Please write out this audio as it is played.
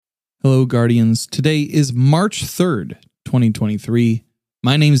Hello, Guardians. Today is March 3rd, 2023.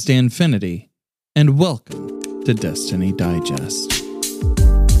 My name is Dan Finity, and welcome to Destiny Digest.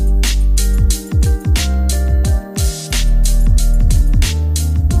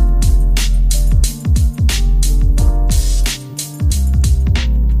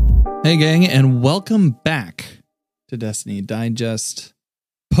 Hey, gang, and welcome back to Destiny Digest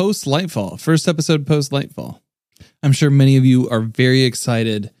post Lightfall. First episode post Lightfall. I'm sure many of you are very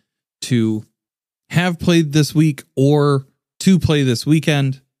excited to have played this week or to play this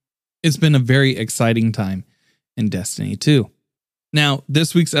weekend. It's been a very exciting time in Destiny 2. Now,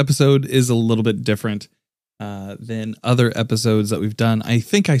 this week's episode is a little bit different than other episodes that we've done. I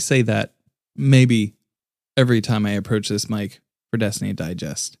think I say that maybe every time I approach this mic for Destiny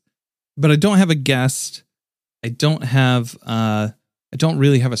Digest. But I don't have a guest. I don't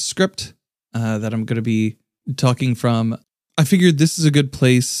really have a script that I'm going to be talking from. I figured this is a good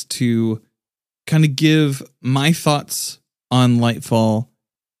place to kind of give my thoughts on Lightfall,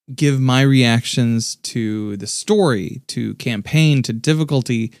 give my reactions to the story, to campaign, to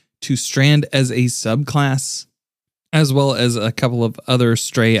difficulty, to Strand as a subclass, as well as a couple of other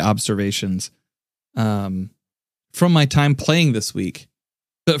stray observations from my time playing this week.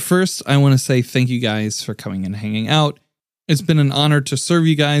 But first, I want to say thank you guys for coming and hanging out. It's been an honor to serve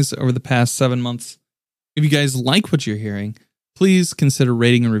you guys over the past 7 months. If you guys like what you're hearing, please consider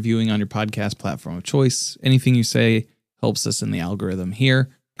rating and reviewing on your podcast platform of choice. Anything you say helps us in the algorithm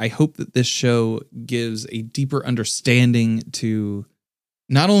here. I hope that this show gives a deeper understanding to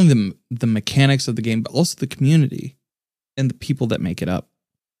not only the mechanics of the game, but also the community and the people that make it up.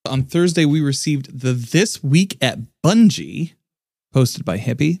 On Thursday, we received the This Week at Bungie, posted by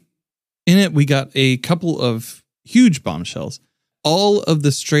Hippie. In it, we got a couple of huge bombshells. All of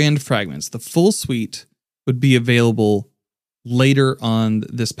the Strand fragments, the full suite, would be available later on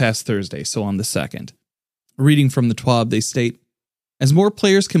this past Thursday, so on the 2nd. Reading from the TWAB, they state, as more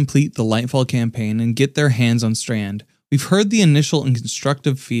players complete the Lightfall campaign and get their hands on Strand, we've heard the initial and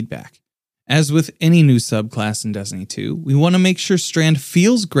constructive feedback. As with any new subclass in Destiny 2, we want to make sure Strand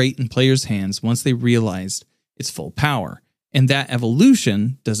feels great in players' hands once they realized its full power, and that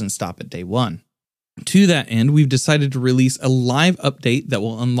evolution doesn't stop at day one. To that end, we've decided to release a live update that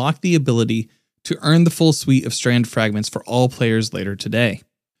will unlock the ability to earn the full suite of Strand fragments for all players later today.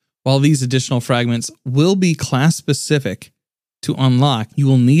 While these additional fragments will be class-specific to unlock, you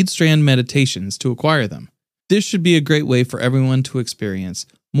will need Strand meditations to acquire them. This should be a great way for everyone to experience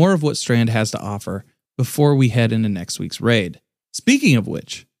more of what Strand has to offer before we head into next week's raid. Speaking of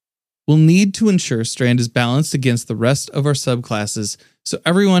which, we'll need to ensure Strand is balanced against the rest of our subclasses so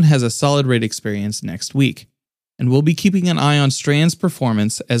everyone has a solid raid experience next week. And we'll be keeping an eye on Strand's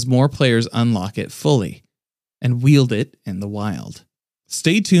performance as more players unlock it fully and wield it in the wild.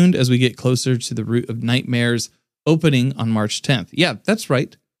 Stay tuned as we get closer to the Root of Nightmares opening on March 10th. Yeah, that's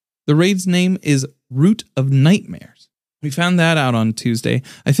right. The raid's name is Root of Nightmares. We found that out on Tuesday.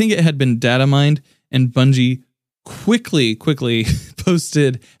 I think it had been data mined, and Bungie quickly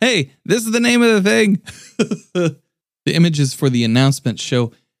posted, hey, this is the name of the thing. The images for the announcement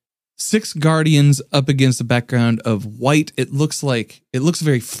show 6 Guardians up against a background of white. It looks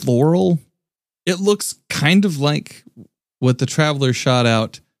very floral. It looks kind of like what the Traveler shot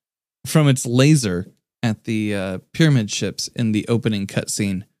out from its laser at the pyramid ships in the opening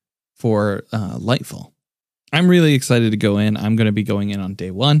cutscene for Lightfall. I'm really excited to go in. I'm going to be going in on day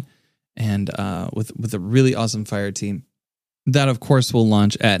 1 and with a really awesome fire team. That, of course, will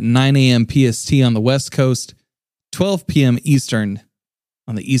launch at 9 a.m. PST on the West Coast, 12 p.m. Eastern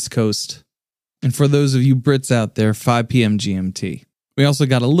on the East Coast, and for those of you Brits out there, 5 p.m. GMT. We also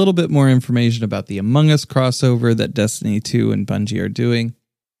got a little bit more information about the Among Us crossover that Destiny 2 and Bungie are doing,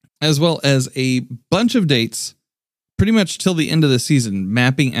 as well as a bunch of dates pretty much till the end of the season,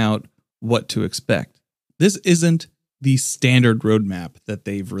 mapping out what to expect. This isn't the standard roadmap that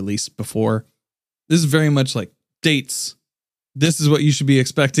they've released before. This is very much like dates. This is what you should be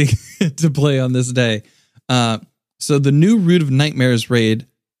expecting to play on this day. So the new Root of Nightmares raid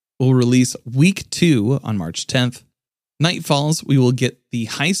will release week 2 on March 10th. Nightfalls, we will get the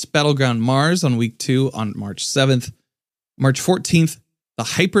Heist Battleground Mars on week 2 on March 7th. March 14th, the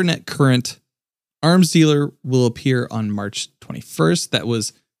Hypernet Current Arms Dealer will appear on March 21st. That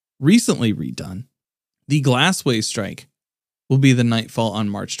was recently redone. The Glassway Strike will be the Nightfall on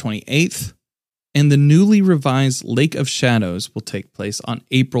March 28th. And the newly revised Lake of Shadows will take place on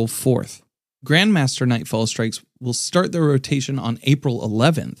April 4th. Grandmaster Nightfall Strikes will start their rotation on April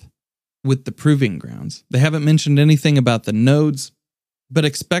 11th with the Proving Grounds. They haven't mentioned anything about the nodes, but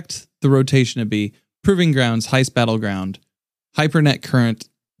expect the rotation to be Proving Grounds, Heist Battleground, Hypernet Current,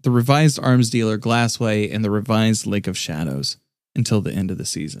 the revised Arms Dealer Glassway, and the revised Lake of Shadows until the end of the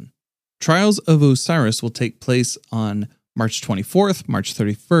season. Trials of Osiris will take place on March 24th, March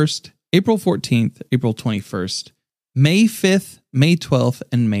 31st, April 14th, April 21st, May 5th, May 12th,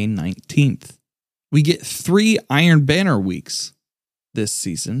 and May 19th. We get 3 Iron Banner weeks this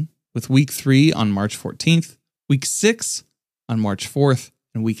season, with week 3 on March 14th, week 6 on March 4th,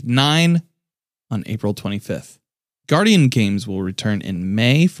 and week 9 on April 25th. Guardian games will return in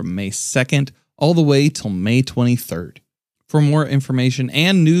May from May 2nd all the way till May 23rd. For more information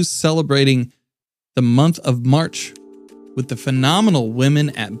and news celebrating the month of March with the phenomenal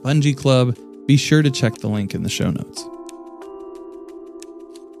women at Bungie Club, be sure to check the link in the show notes.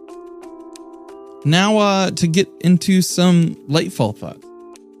 Now to get into some Lightfall thoughts.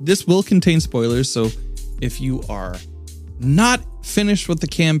 This will contain spoilers, so if you are not finished with the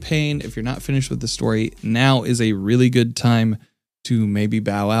campaign, if you're not finished with the story, now is a really good time to maybe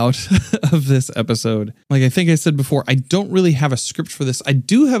bow out of this episode. Like I think I said before, I don't really have a script for this. I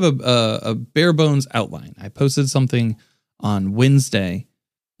do have a bare bones outline. I posted something on Wednesday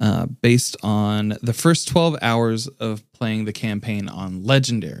based on the first 12 hours of playing the campaign on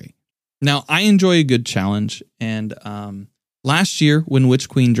Legendary. Now, I enjoy a good challenge, and last year when Witch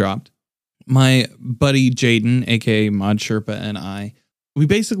Queen dropped, my buddy Jaden, aka Mod Sherpa, and we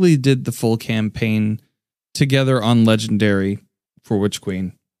basically did the full campaign together on Legendary for Witch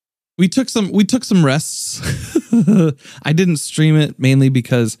Queen. We took some rests. I didn't stream it mainly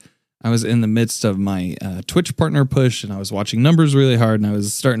because I was in the midst of my Twitch partner push, and I was watching numbers really hard, and I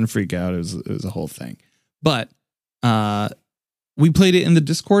was starting to freak out. It was a whole thing. But we played it in the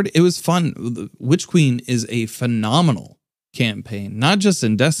Discord. It was fun. Witch Queen is a phenomenal campaign, not just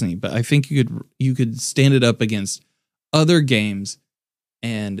in Destiny, but I think you could stand it up against other games,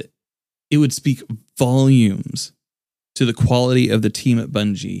 and it would speak volumes to the quality of the team at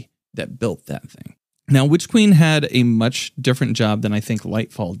Bungie that built that thing. Now, Witch Queen had a much different job than I think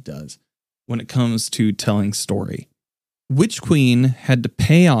Lightfall does when it comes to telling story. Witch Queen had to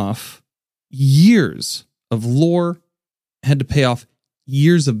pay off years of lore, had to pay off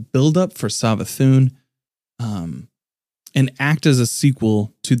years of buildup for Savathun, and act as a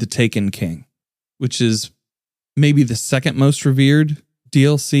sequel to The Taken King, which is maybe the second most revered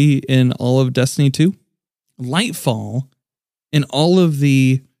DLC in all of Destiny 2. Lightfall, in all of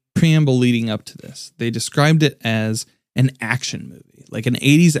the preamble leading up to this, they described it as an action movie, like an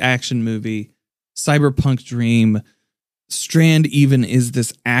 80s action movie, cyberpunk dream. Strand even is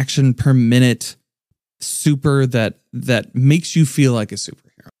this action per minute super that makes you feel like a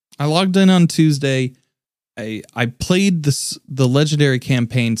superhero. I logged in on Tuesday. I played the Legendary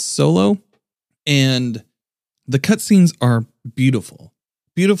campaign solo, and the cutscenes are beautiful,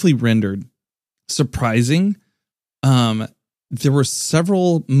 beautifully rendered, surprising. There were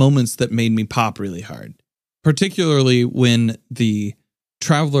several moments that made me pop really hard, particularly when the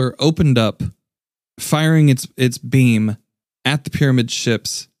Traveler opened up, firing its beam at the pyramid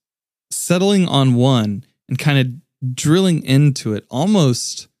ships, settling on one and kind of drilling into it,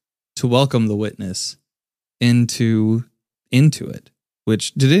 almost to welcome the Witness into it.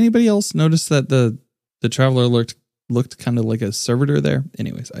 Which, did anybody else notice that the Traveler looked kind of like a servitor there?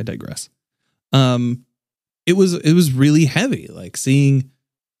 Anyways, I digress. It was really heavy, like seeing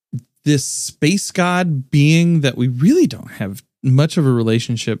this space god being that we really don't have much of a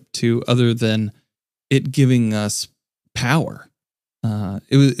relationship to, other than it giving us power.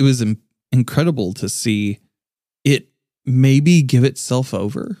 It was incredible to see it maybe give itself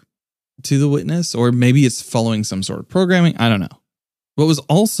over to the Witness, or maybe it's following some sort of programming. I don't know. What was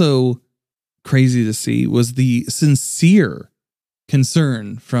also crazy to see was the sincere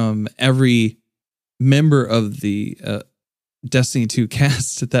concern from every member of the Destiny 2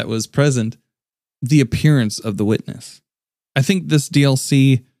 cast that was present, the appearance of the Witness. I think this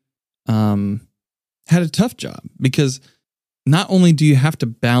DLC had a tough job, because not only do you have to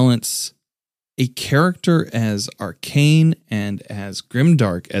balance a character as arcane and as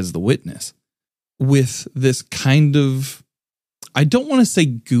grimdark as the Witness with this kind of, I don't want to say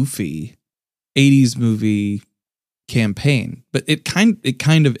goofy 80s movie campaign, but it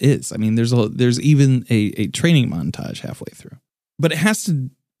kind of is. I mean, there's even a training montage halfway through, but it has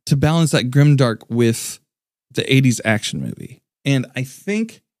to balance that grimdark with the 80s action movie. And I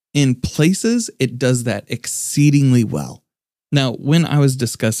think in places it does that exceedingly well. Now, when I was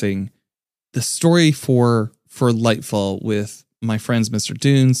discussing the story for Lightfall with my friends Mr.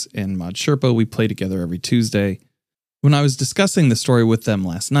 Dunes and Mod Sherpa, we play together every Tuesday. When I was discussing the story with them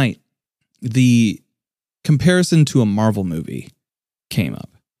last night, the comparison to a Marvel movie came up.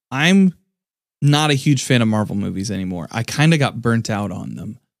 I'm not a huge fan of Marvel movies anymore. I kind of got burnt out on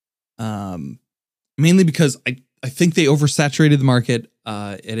them Mainly because I think they oversaturated the market.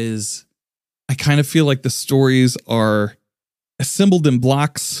 I kind of feel like the stories are assembled in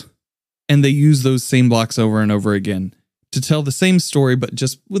blocks, and they use those same blocks over and over again to tell the same story, but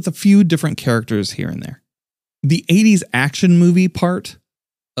just with a few different characters here and there. The 80s action movie part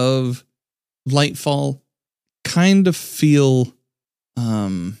of Lightfall kind of feel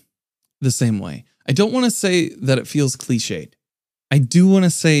the same way. I don't want to say that it feels cliched. I do want to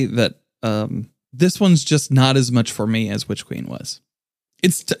say that this one's just not as much for me as Witch Queen was.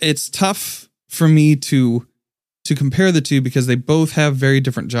 It's tough for me to compare the two because they both have very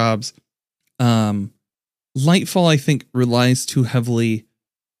different jobs. Lightfall, I think, relies too heavily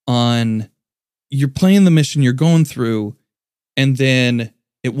on you're playing the mission you're going through, and then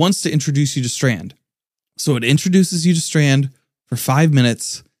it wants to introduce you to Strand. So it introduces you to Strand for 5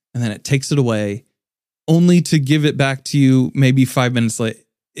 minutes, and then it takes it away, only to give it back to you maybe 5 minutes later.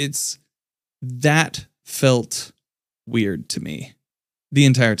 That felt weird to me the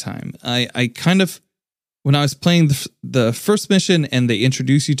entire time. I kind of, when I was playing the first mission and they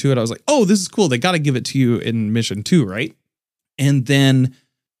introduce you to it, I was like, oh, this is cool. They got to give it to you in mission 2, right? And then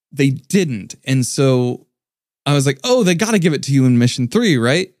they didn't. And so I was like, oh, they got to give it to you in mission 3,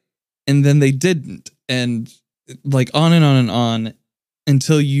 right? And then they didn't. And like on and on and on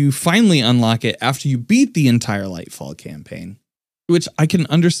until you finally unlock it after you beat the entire Lightfall campaign, which I can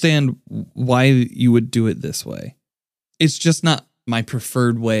understand why you would do it this way. It's just not my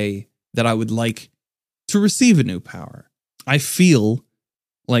preferred way that I would like to receive a new power. I feel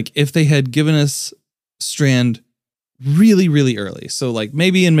like if they had given us Strand really, really early, so like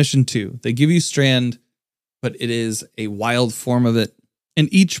maybe in mission 2, they give you Strand, but it is a wild form of it,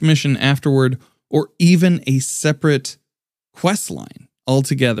 and each mission afterward, or even a separate quest line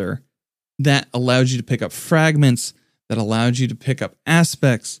altogether that allows you to pick up fragments, that allowed you to pick up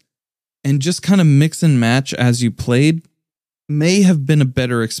aspects, and just kind of mix and match as you played, may have been a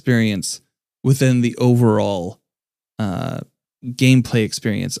better experience within the overall gameplay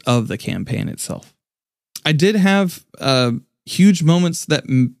experience of the campaign itself. I did have huge moments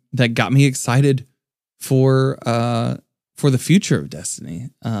that got me excited for the future of Destiny.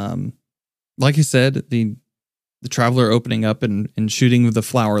 Like I said, the Traveler opening up and shooting with the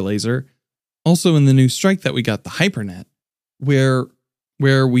flower laser. Also in the new strike that we got, the Hypernet, where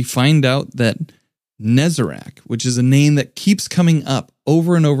we find out that Nezarec, which is a name that keeps coming up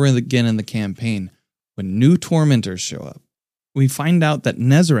over and over again in the campaign when new tormentors show up, we find out that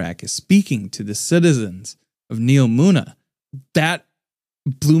Nezarec is speaking to the citizens of Neomuna. That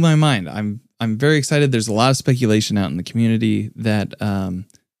blew my mind. I'm very excited. There's a lot of speculation out in the community that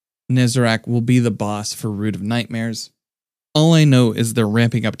Nezarec will be the boss for Root of Nightmares. All I know is they're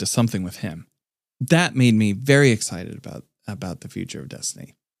ramping up to something with him. That made me very excited about the future of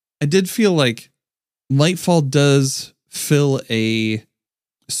Destiny. I did feel like Lightfall does fill a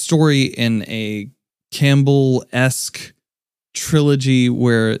story in a Campbell-esque trilogy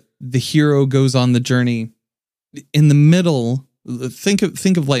where the hero goes on the journey. In the middle, think of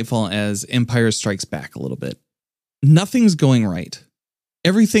Lightfall as Empire Strikes Back a little bit. Nothing's going right.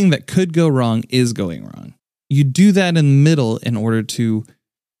 Everything that could go wrong is going wrong. You do that in the middle in order to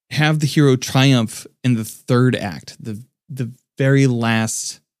have the hero triumph in the third act, the very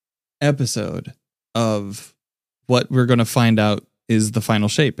last episode of what we're going to find out is the final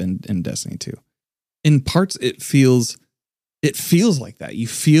shape in Destiny 2. In parts, it feels like that. You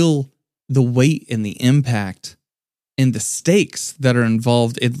feel the weight and the impact and the stakes that are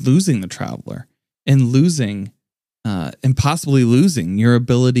involved in losing the Traveler and possibly losing your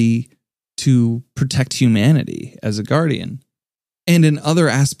ability to protect humanity as a guardian. And in other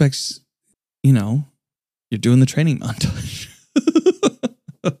aspects, you're doing the training montage.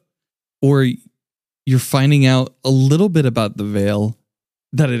 Or you're finding out a little bit about the Veil,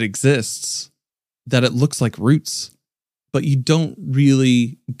 that it exists, that it looks like roots, but you don't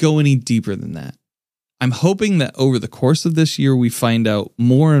really go any deeper than that. I'm hoping that over the course of this year, we find out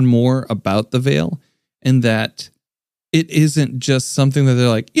more and more about the Veil, and that it isn't just something that they're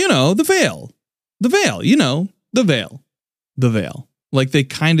like, the Veil, the Veil, like they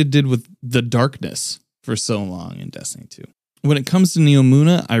kind of did with the Darkness for so long in Destiny 2. When it comes to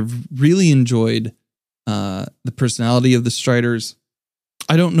Neomuna, I've really enjoyed the personality of the Striders.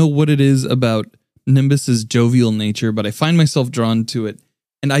 I don't know what it is about Nimbus's jovial nature, but I find myself drawn to it,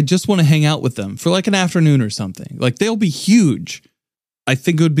 and I just want to hang out with them for like an afternoon or something. Like, they'll be huge. I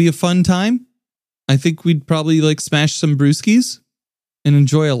think it would be a fun time. I think we'd probably like smash some brewskis and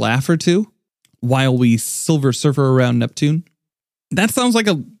enjoy a laugh or two while we Silver Surfer around Neptune. That sounds like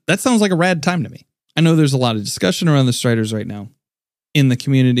a rad time to me. I know there's a lot of discussion around the Striders right now in the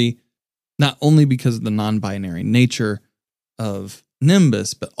community. not only because of the non-binary nature of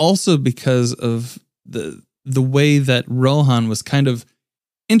Nimbus, but also because of the way that Rohan was kind of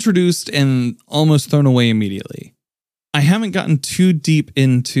introduced and almost thrown away immediately. I haven't gotten too deep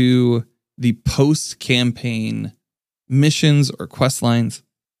into the post-campaign missions or quest lines.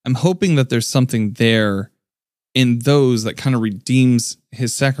 I'm hoping that there's something there in those that kind of redeems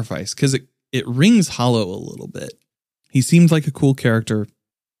his sacrifice, because it rings hollow a little bit. He seemed like a cool character,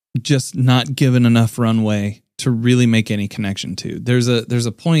 just not given enough runway to really make any connection to. There's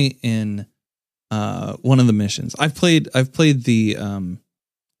a point in one of the missions. I've played the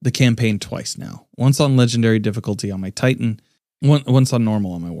campaign twice now. Once on legendary difficulty on my Titan, once on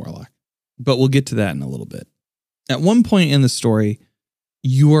normal on my Warlock. But we'll get to that in a little bit. At one point in the story,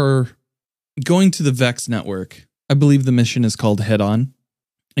 you are going to the Vex network. I believe the mission is called Head On.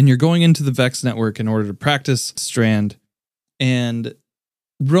 And you're going into the Vex network in order to practice Strand. And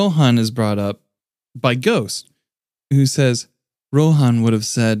Rohan is brought up by Ghost, who says Rohan would have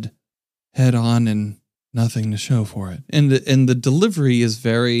said head on and nothing to show for it. And the delivery is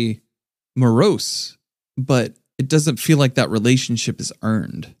very morose, but it doesn't feel like that relationship is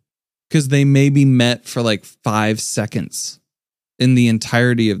earned, because they maybe met for like 5 seconds in the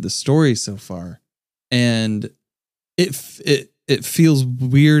entirety of the story so far. And it feels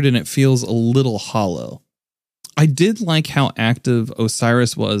weird and it feels a little hollow. I did like how active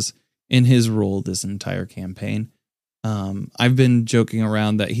Osiris was in his role this entire campaign. I've been joking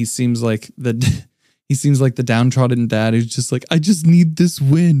around that he seems like the downtrodden dad who's just like, I just need this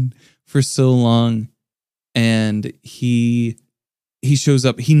win for so long. And he shows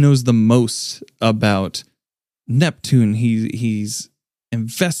up. He knows the most about Neptune. He's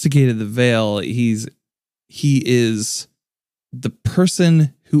investigated the Veil. He is the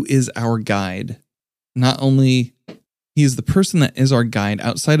person who is our guide. Not only he is the person that is our guide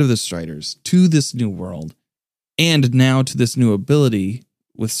outside of the Striders to this new world, and now to this new ability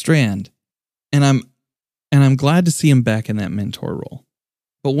with Strand. And I'm glad to see him back in that mentor role.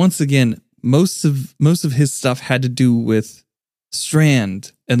 But once again, most of his stuff had to do with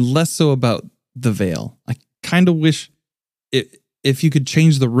Strand and less so about the Veil. I kind of wish if you could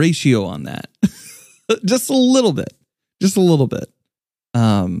change the ratio on that. just a little bit.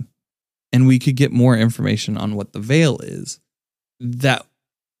 And we could get more information on what the Veil is. That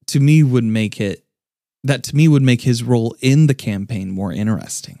to me would make his role in the campaign more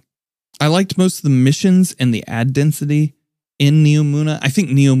interesting. I liked most of the missions and the ad density in Neomuna. I think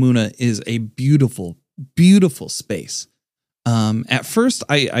Neomuna is a beautiful, beautiful space. At first,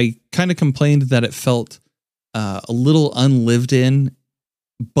 I kind of complained that it felt a little unlived in,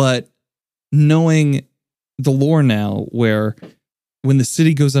 but knowing the lore now, where when the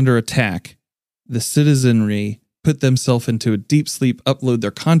city goes under attack, the citizenry put themselves into a deep sleep, upload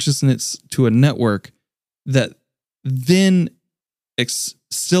their consciousness to a network that then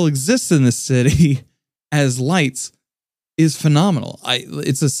still exists in the city as lights, is phenomenal.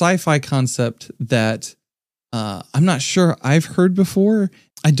 It's a sci-fi concept that I'm not sure I've heard before.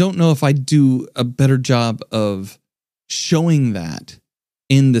 I don't know if I do a better job of showing that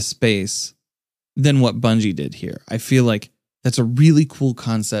in the space than what Bungie did here. I feel like that's a really cool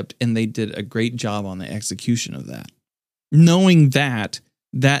concept, and they did a great job on the execution of that. Knowing that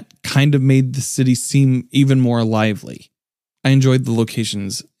kind of made the city seem even more lively. I enjoyed the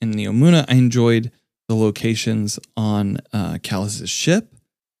locations in Neomuna. I enjoyed the locations on Callus's ship.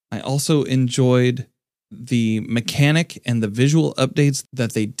 I also enjoyed the mechanic and the visual updates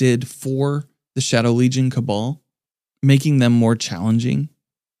that they did for the Shadow Legion Cabal, making them more challenging.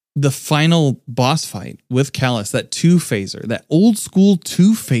 The final boss fight with Callus, that 2-phaser, that old school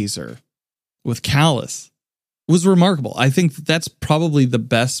 2-phaser with Callus, was remarkable. I think that's probably the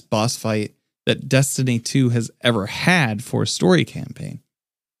best boss fight that Destiny 2 has ever had for a story campaign.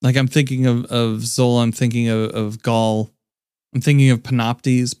 Like, I'm thinking of Zola, I'm thinking of Gaul, I'm thinking of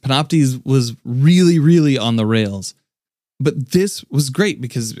Panoptes. Panoptes was really, really on the rails. But this was great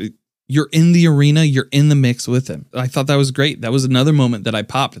because you're in the arena, you're in the mix with him. I thought that was great. That was another moment that I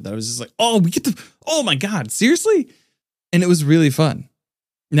popped. That I was just like, oh my God, seriously? And it was really fun.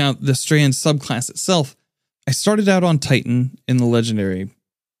 Now, the Strand subclass itself, I started out on Titan in the Legendary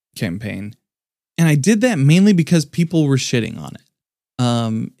campaign, and I did that mainly because people were shitting on it.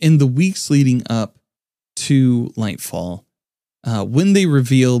 In the weeks leading up to Lightfall, when they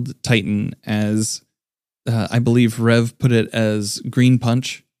revealed Titan as, I believe Rev put it as Green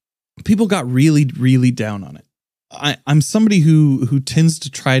Punch, people got really, really down on it. I'm somebody who tends to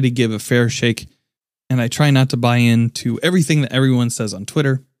try to give a fair shake, and I try not to buy into everything that everyone says on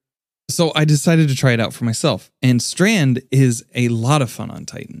Twitter. So I decided to try it out for myself. And Strand is a lot of fun on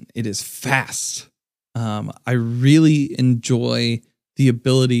Titan. It is fast. I really enjoy the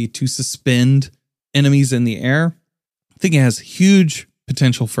ability to suspend enemies in the air. I think it has huge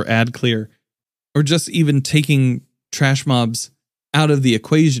potential for ad clear, or just even taking trash mobs out of the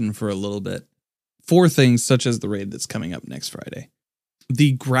equation for a little bit for things such as the raid that's coming up next Friday.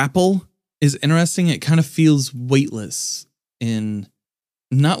 The grapple is interesting. It kind of feels weightless in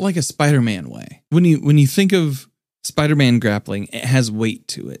not like a Spider-Man way. When you think of Spider-Man grappling, it has weight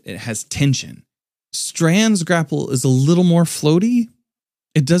to it. It has tension. Strand's grapple is a little more floaty.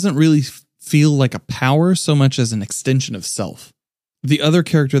 It doesn't really feel like a power so much as an extension of self. The other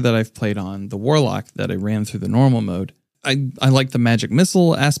character that I've played on, the Warlock, that I ran through the normal mode, I like the magic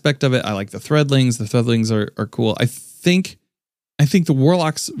missile aspect of it. I like the threadlings. The threadlings are cool. I think the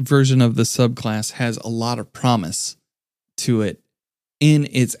Warlock's version of the subclass has a lot of promise to it in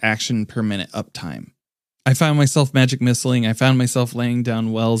its action per minute uptime. I found myself magic missiling. I found myself laying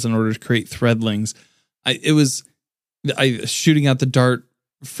down wells in order to create threadlings. I was shooting out the dart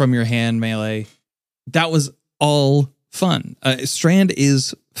from your hand melee. That was all fun. Strand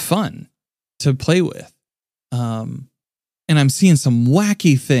is fun to play with. And I'm seeing some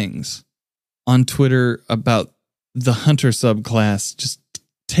wacky things on Twitter about the Hunter subclass just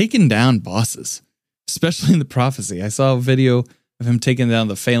taking down bosses, especially in the Prophecy. I saw a video of him taking down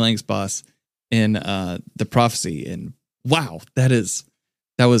the Phalanx boss in the Prophecy, and wow, it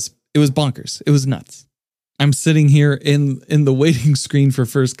was bonkers. It was nuts. I'm sitting here in the waiting screen for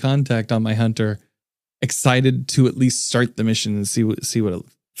first contact on my Hunter, excited to at least start the mission and see what it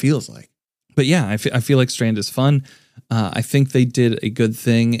feels like. But yeah, I feel like Strand is fun. I think they did a good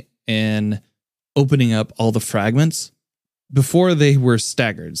thing in opening up all the fragments. Before, they were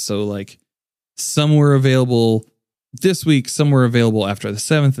staggered. So like some were available this week, some were available after the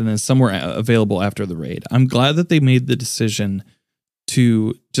 7th, and then some were available after the raid. I'm glad that they made the decision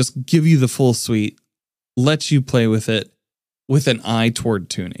to just give you the full suite, let you play with it with an eye toward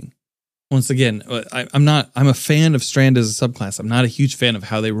tuning. Once again, I'm a fan of Strand as a subclass. I'm not a huge fan of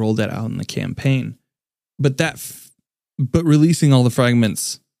how they rolled that out in the campaign, but releasing all the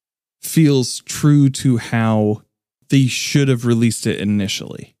fragments feels true to how they should have released it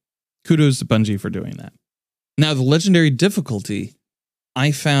initially. Kudos to Bungie for doing that. Now, the legendary difficulty,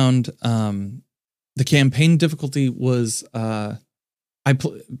 I found the campaign difficulty was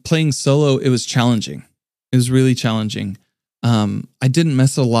playing solo. It was challenging. It was really challenging. I didn't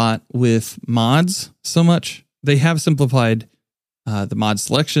mess a lot with mods so much. They have simplified the mod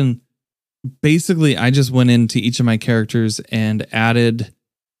selection. Basically, I just went into each of my characters and added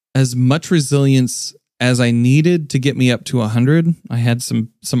as much resilience as I needed to get me up to 100. I had some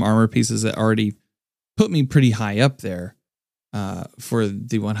armor pieces that already put me pretty high up there for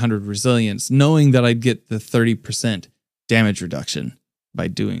the 100 resilience, knowing that I'd get the 30% damage reduction by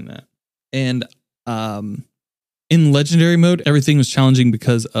doing that. And in legendary mode, everything was challenging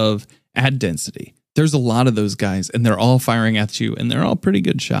because of ad density. There's a lot of those guys, and they're all firing at you, and they're all pretty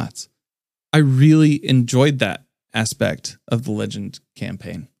good shots. I really enjoyed that aspect of the Legend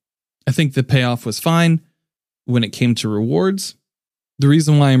campaign. I think the payoff was fine when it came to rewards. The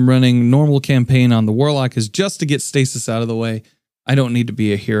reason why I'm running normal campaign on the Warlock is just to get stasis out of the way. I don't need to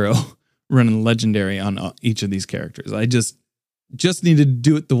be a hero running legendary on each of these characters. I just needed to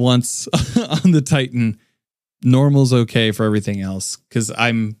do it the once on the Titan. Normal's okay for everything else because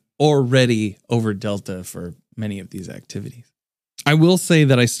I'm already over Delta for many of these activities. I will say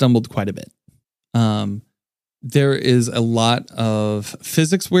that I stumbled quite a bit. There is a lot of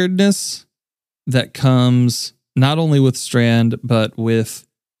physics weirdness that comes not only with Strand, but with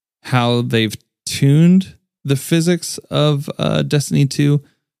how they've tuned the physics of Destiny 2,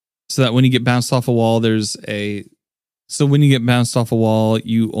 so that when you get bounced off a wall, when you get bounced off a wall,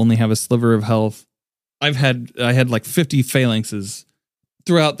 you only have a sliver of health. I had like 50 phalanxes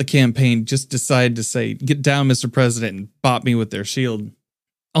throughout the campaign just decide to say, "Get down, Mr. President," and bop me with their shield,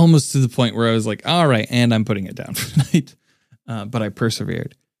 almost to the point where I was like, all right, and I'm putting it down for the night. But I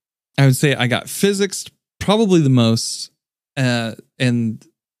persevered. I would say I got physics probably the most, and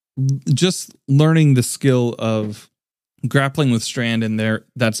just learning the skill of grappling with Strand and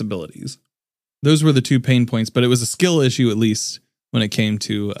that's abilities. Those were the two pain points, but it was a skill issue at least when it came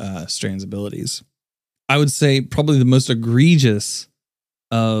to Strand's abilities. I would say probably the most egregious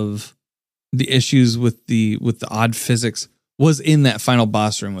of the issues with the odd physics was in that final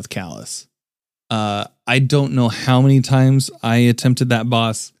boss room with Callus. I don't know how many times I attempted that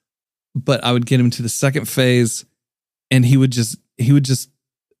boss, but I would get him to the second phase, and he would just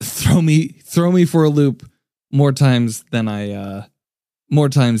throw me for a loop more times than I more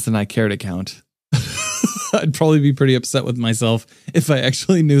times than I care to count. I'd probably be pretty upset with myself if I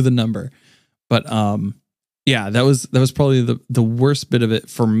actually knew the number. But yeah, that was probably the worst bit of it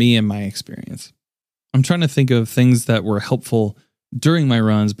for me in my experience. I'm trying to think of things that were helpful during my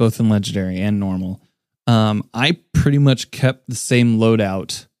runs, both in Legendary and normal. I pretty much kept the same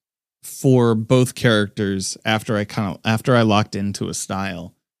loadout for both characters after I locked into a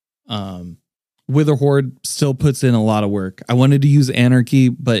style. Witherhoard still puts in a lot of work. I wanted to use Anarchy,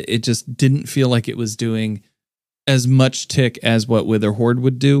 but it just didn't feel like it was doing as much tick as what Witherhoard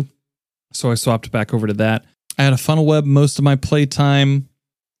would do. So I swapped back over to that. I had a funnel web most of my playtime,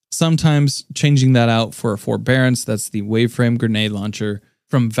 sometimes changing that out for a Forbearance. That's the Waveframe grenade launcher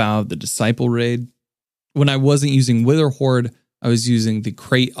from Vow of the Disciple raid. When I wasn't using Witherhoard, I was using the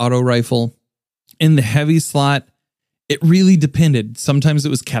Crate auto rifle. In the heavy slot, it really depended. Sometimes it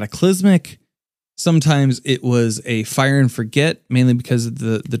was Cataclysmic. Sometimes it was a Fire and Forget, mainly because of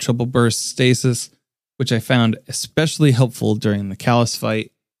the triple burst stasis, which I found especially helpful during the Callus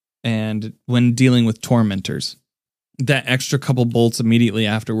fight and when dealing with Tormentors. That extra couple bolts immediately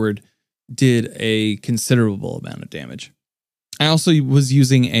afterward did a considerable amount of damage. I also was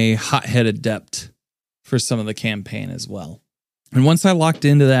using a Hothead Adept for some of the campaign as well. And once I locked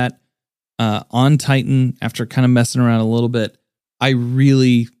into that on Titan, after kind of messing around a little bit, I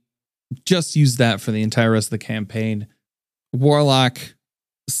really just used that for the entire rest of the campaign. Warlock,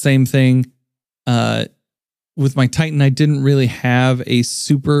 same thing. With my Titan, I didn't really have a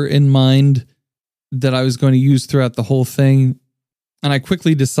super in mind that I was going to use throughout the whole thing. And I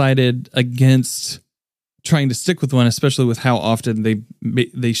quickly decided against trying to stick with one, especially with how often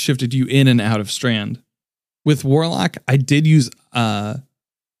they shifted you in and out of Strand. With Warlock, I did use I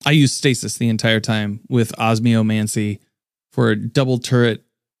used Stasis the entire time with Osmiomancy for double turret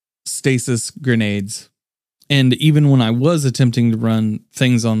stasis grenades. And even when I was attempting to run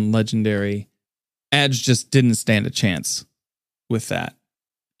things on Legendary, Adge just didn't stand a chance with that.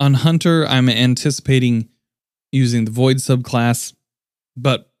 On Hunter, I'm anticipating using the Void subclass,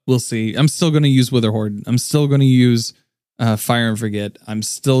 but we'll see. I'm still going to use Witherhoard. I'm still going to use Fire and Forget. I'm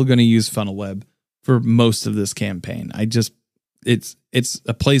still going to use Funnel Web for most of this campaign. It's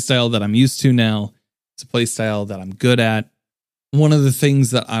a playstyle that I'm used to now. It's a playstyle that I'm good at. One of the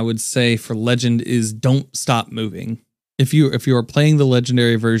things that I would say for Legend is don't stop moving. If you are playing the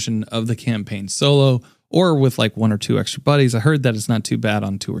Legendary version of the campaign solo or with like one or two extra buddies, I heard that it's not too bad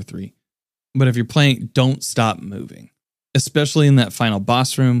on 2 or 3. But if you're playing, don't stop moving. Especially in that final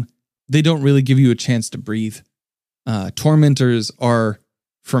boss room, they don't really give you a chance to breathe. Tormentors are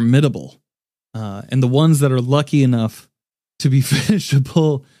formidable. And the ones that are lucky enough to be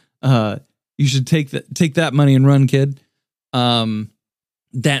finishable, you should take that money and run, kid.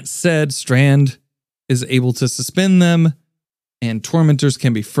 That said, Strand is able to suspend them, and Tormentors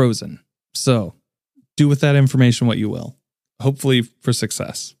can be frozen. So, do with that information what you will. Hopefully for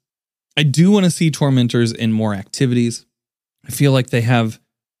success. I do want to see Tormentors in more activities. I feel like they have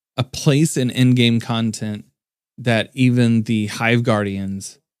a place in in-game content that even the Hive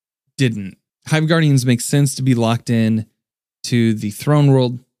Guardians didn't. Hive Guardians make sense to be locked in to the Throne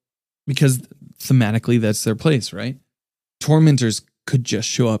World because thematically that's their place, right? Tormentors could just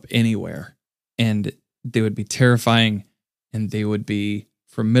show up anywhere and they would be terrifying and they would be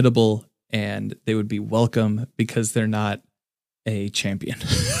formidable and they would be welcome because they're not a champion.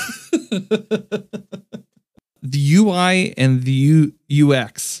 The UI and the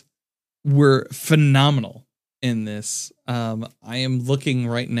UX were phenomenal in this. I am looking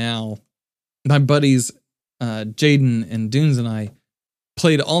right now. My buddies, Jaden and Dunes and I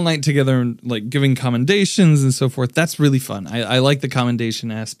played all night together and like giving commendations and so forth. That's really fun. I like the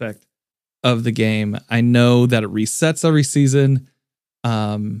commendation aspect of the game. I know that it resets every season.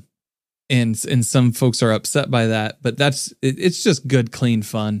 And some folks are upset by that, but it's just good, clean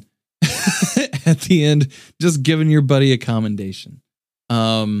fun. At the end, just giving your buddy a commendation.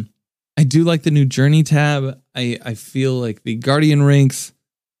 I do like the new Journey tab. I feel like the Guardian ranks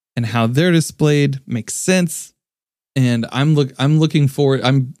and how they're displayed makes sense. And I'm looking forward.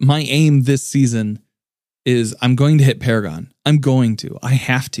 My aim this season is I'm going to hit Paragon. I'm going to. I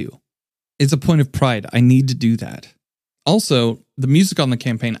have to. It's a point of pride. I need to do that. Also, the music on the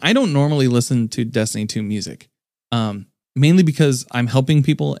campaign. I don't normally listen to Destiny 2 music, mainly because I'm helping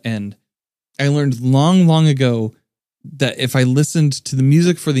people, and I learned long ago that if I listened to the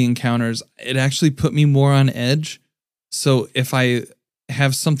music for the encounters, it actually put me more on edge. So if I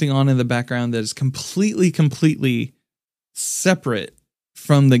have something on in the background that is completely separate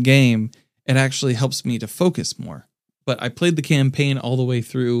from the game, it actually helps me to focus more. But I played the campaign all the way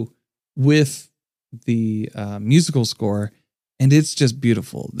through with the musical score, and it's just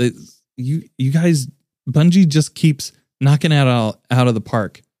beautiful. You guys, Bungie just keeps knocking it out of the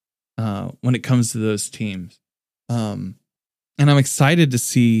park when it comes to those teams. And I'm excited to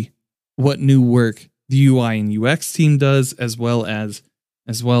see what new work the UI and UX team does, as well as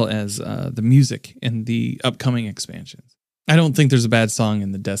the music and the upcoming expansions. I don't think there's a bad song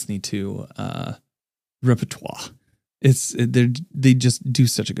in the Destiny 2 repertoire. They just do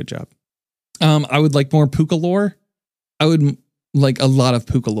such a good job. I would like more Puka lore. I would like a lot of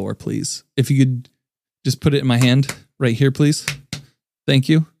Puka lore, please. If you could just put it in my hand right here, please. Thank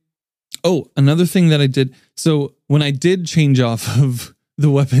you. Oh, another thing that I did. So when I did change off of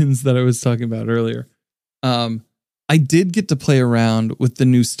the weapons that I was talking about earlier, I did get to play around with the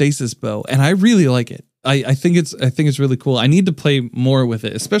new stasis bow, and I really like it. I think it's really cool. I need to play more with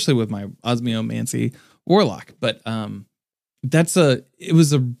it, especially with my Osmiomancy Warlock. But it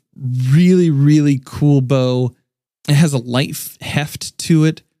was a really, really cool bow. It has a light heft to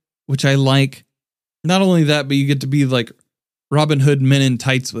it, which I like. Not only that, but you get to be like Robin Hood men in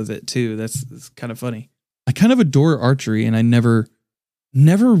tights with it too. That's kind of funny. I kind of adore archery, and I never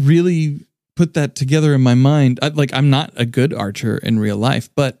really put that together in my mind. I'm not a good archer in real life,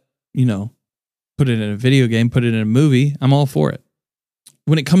 but put it in a video game, put it in a movie, I'm all for it.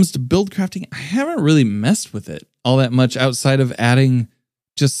 When it comes to build crafting, I haven't really messed with it all that much outside of adding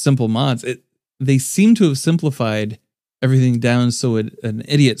just simple mods. They seem to have simplified everything down so an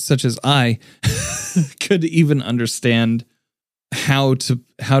idiot such as I could even understand how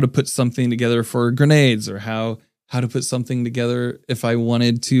to put something together for grenades, or how to put something together if I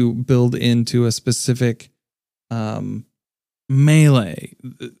wanted to build into a specific melee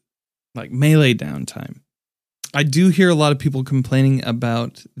downtime. I do hear a lot of people complaining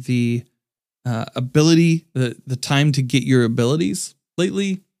about the ability, the time to get your abilities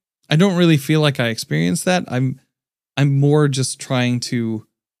lately. I don't really feel like I experienced that. I'm more just trying to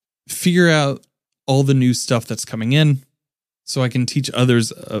figure out all the new stuff that's coming in so I can teach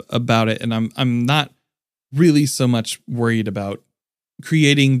others about it. And I'm not really so much worried about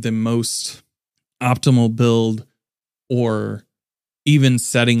creating the most optimal build or even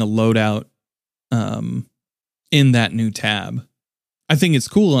setting a loadout in that new tab. I think it's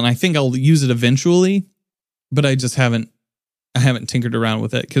cool, and I think I'll use it eventually, but I haven't tinkered around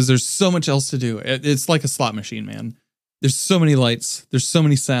with it because there's so much else to do. It's like a slot machine, man. There's so many lights, there's so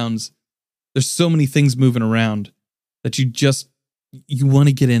many sounds, there's so many things moving around that you want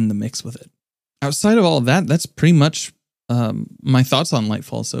to get in the mix with it. Outside of all of that, that's pretty much my thoughts on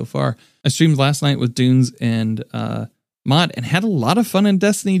Lightfall so far. I streamed last night with Dunes and Mod and had a lot of fun in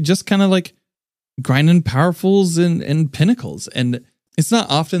Destiny, just kind of like grinding powerfuls and pinnacles. And it's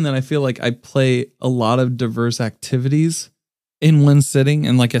not often that I feel like I play a lot of diverse activities in one sitting,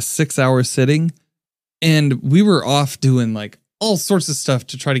 in like a 6-hour sitting. And we were off doing like all sorts of stuff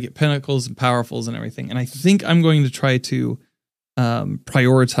to try to get pinnacles and powerfuls and everything. And I think I'm going to try to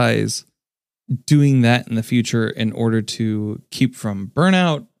prioritize doing that in the future in order to keep from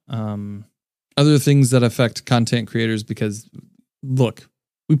burnout, other things that affect content creators, because look,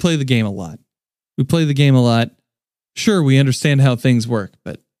 we play the game a lot. Sure, we understand how things work,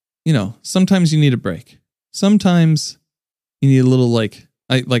 but sometimes you need a break. Sometimes you need a little I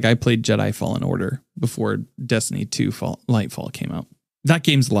played Jedi Fallen Order before Destiny 2 Lightfall came out. That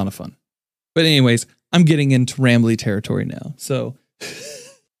game's a lot of fun. But anyways, I'm getting into rambly territory now. So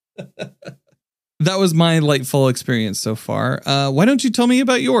that was my Lightfall experience so far. Why don't you tell me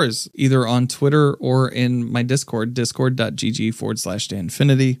about yours, either on Twitter or in my Discord,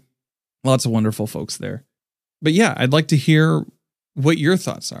 discord.gg/Danfinity. Lots of wonderful folks there. But yeah, I'd like to hear what your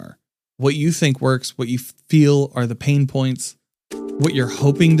thoughts are, what you think works, what you feel are the pain points, what you're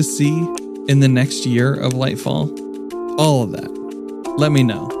hoping to see in the next year of Lightfall. All of that. Let me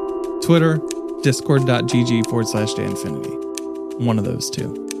know. Twitter, discord.gg/Danfinity. One of those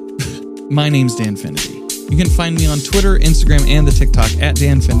two. My name's Danfinity. You can find me on Twitter, Instagram, and the TikTok at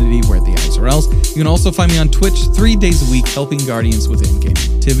Danfinity, where the eyes are else. You can also find me on Twitch 3 days a week, helping Guardians with in-game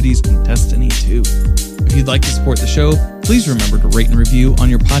activities in Destiny 2. If you'd like to support the show, please remember to rate and review on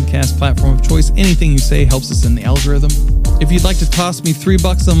your podcast platform of choice. Anything you say helps us in the algorithm. If you'd like to toss me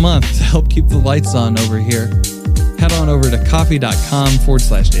 $3 a month to help keep the lights on over here, head on over to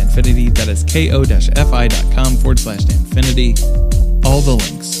coffee.com/Danfinity. That is ko-fi.com/Danfinity. All the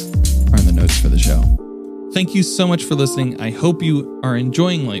links are in the notes for the show. Thank you so much for listening. I hope you are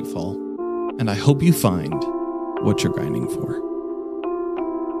enjoying Lightfall, and I hope you find what you're grinding for.